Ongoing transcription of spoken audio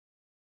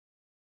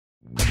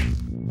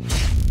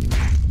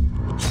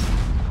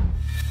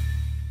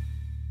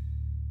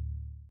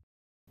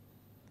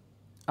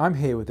I'm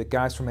here with the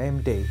guys from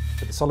AMD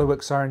at the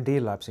SolidWorks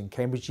R&D labs in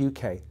Cambridge,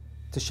 UK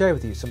to share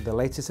with you some of the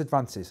latest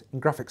advances in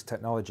graphics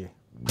technology.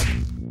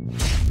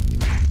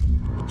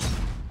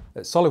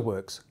 At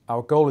SolidWorks,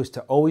 our goal is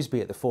to always be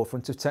at the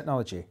forefront of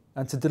technology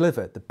and to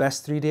deliver the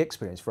best 3D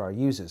experience for our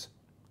users.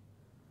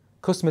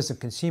 Customers and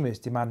consumers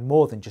demand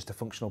more than just a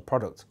functional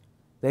product.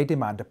 They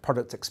demand a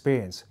product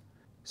experience,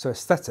 so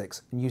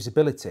aesthetics and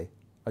usability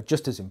are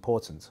just as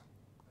important.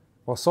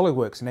 While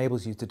SolidWorks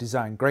enables you to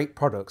design great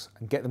products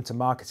and get them to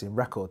market in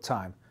record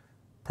time,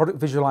 product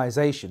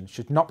visualization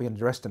should not be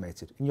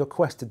underestimated in your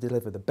quest to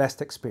deliver the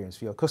best experience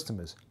for your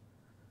customers.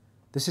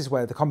 This is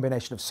where the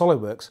combination of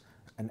SolidWorks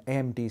and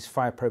AMD's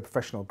FirePro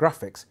professional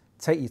graphics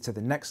take you to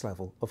the next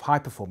level of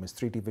high-performance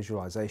 3D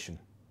visualization.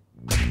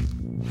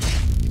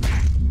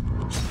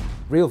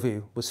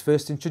 RealView was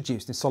first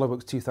introduced in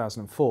SolidWorks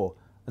 2004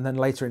 and then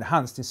later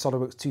enhanced in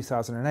SolidWorks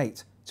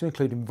 2008 to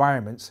include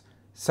environments,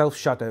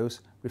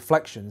 self-shadows,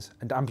 reflections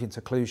and ambient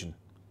occlusion.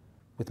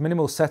 With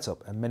minimal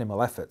setup and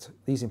minimal effort,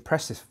 these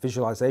impressive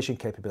visualization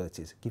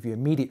capabilities give you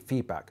immediate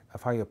feedback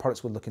of how your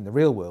products will look in the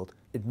real world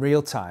in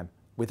real time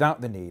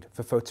without the need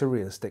for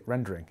photorealistic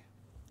rendering.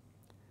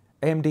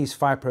 AMD's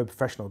FirePro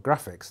professional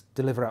graphics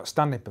deliver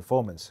outstanding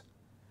performance.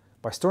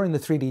 By storing the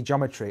 3D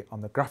geometry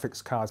on the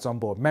graphics card's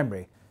onboard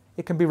memory,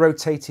 it can be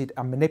rotated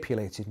and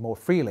manipulated more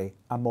freely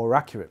and more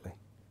accurately.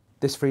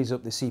 This frees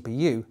up the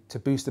CPU to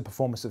boost the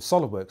performance of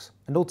SolidWorks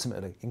and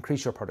ultimately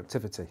increase your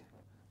productivity.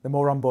 The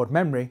more onboard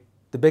memory,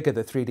 the bigger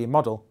the 3D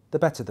model, the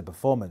better the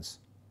performance.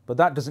 But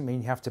that doesn't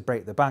mean you have to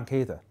break the bank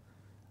either.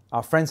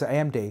 Our friends at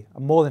AMD are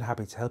more than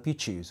happy to help you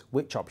choose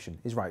which option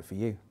is right for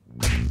you.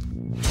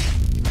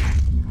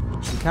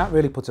 You can't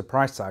really put a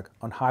price tag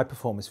on high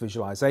performance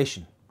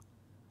visualization.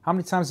 How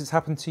many times it's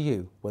happened to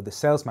you where the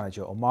sales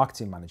manager or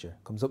marketing manager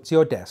comes up to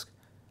your desk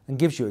and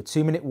gives you a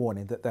 2-minute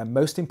warning that their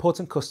most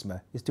important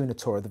customer is doing a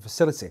tour of the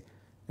facility,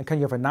 and can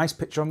you have a nice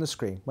picture on the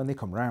screen when they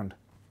come round?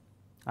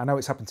 I know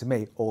it's happened to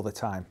me all the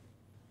time.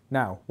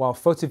 Now, while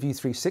PhotoView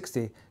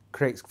 360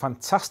 creates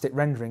fantastic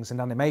renderings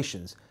and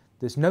animations,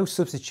 there's no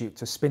substitute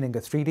to spinning a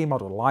 3D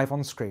model live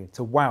on screen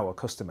to wow a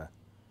customer.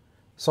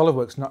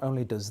 SolidWorks not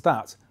only does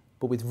that,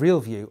 but with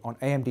RealView on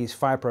AMD's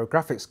FirePro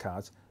graphics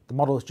cards, the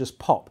models just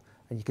pop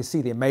and you can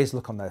see the amazed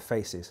look on their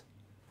faces.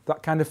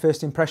 That kind of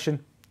first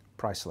impression,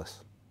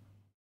 priceless.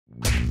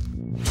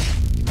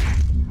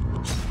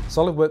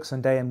 SolidWorks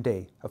and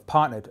AMD have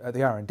partnered at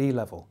the R&D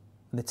level,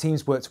 and the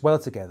teams worked well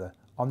together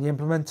on the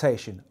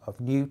implementation of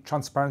new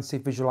transparency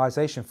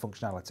visualization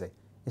functionality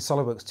in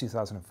SolidWorks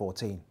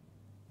 2014.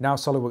 Now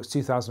SolidWorks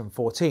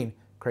 2014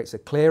 creates a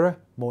clearer,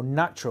 more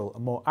natural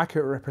and more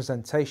accurate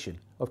representation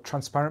of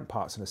transparent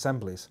parts and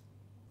assemblies.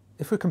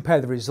 If we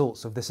compare the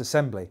results of this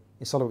assembly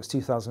in SolidWorks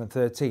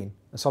 2013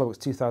 and SolidWorks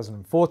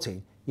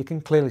 2014, you can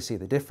clearly see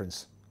the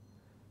difference.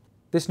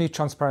 This new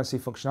transparency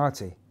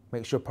functionality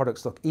makes your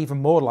products look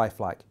even more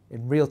lifelike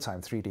in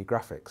real-time 3D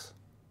graphics.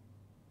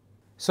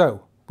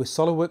 So, with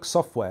SolidWorks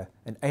software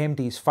and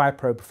AMD's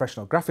FirePro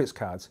professional graphics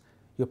cards,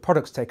 your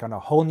products take on a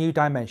whole new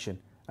dimension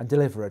and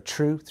deliver a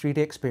true 3D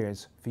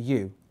experience for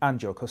you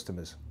and your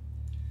customers.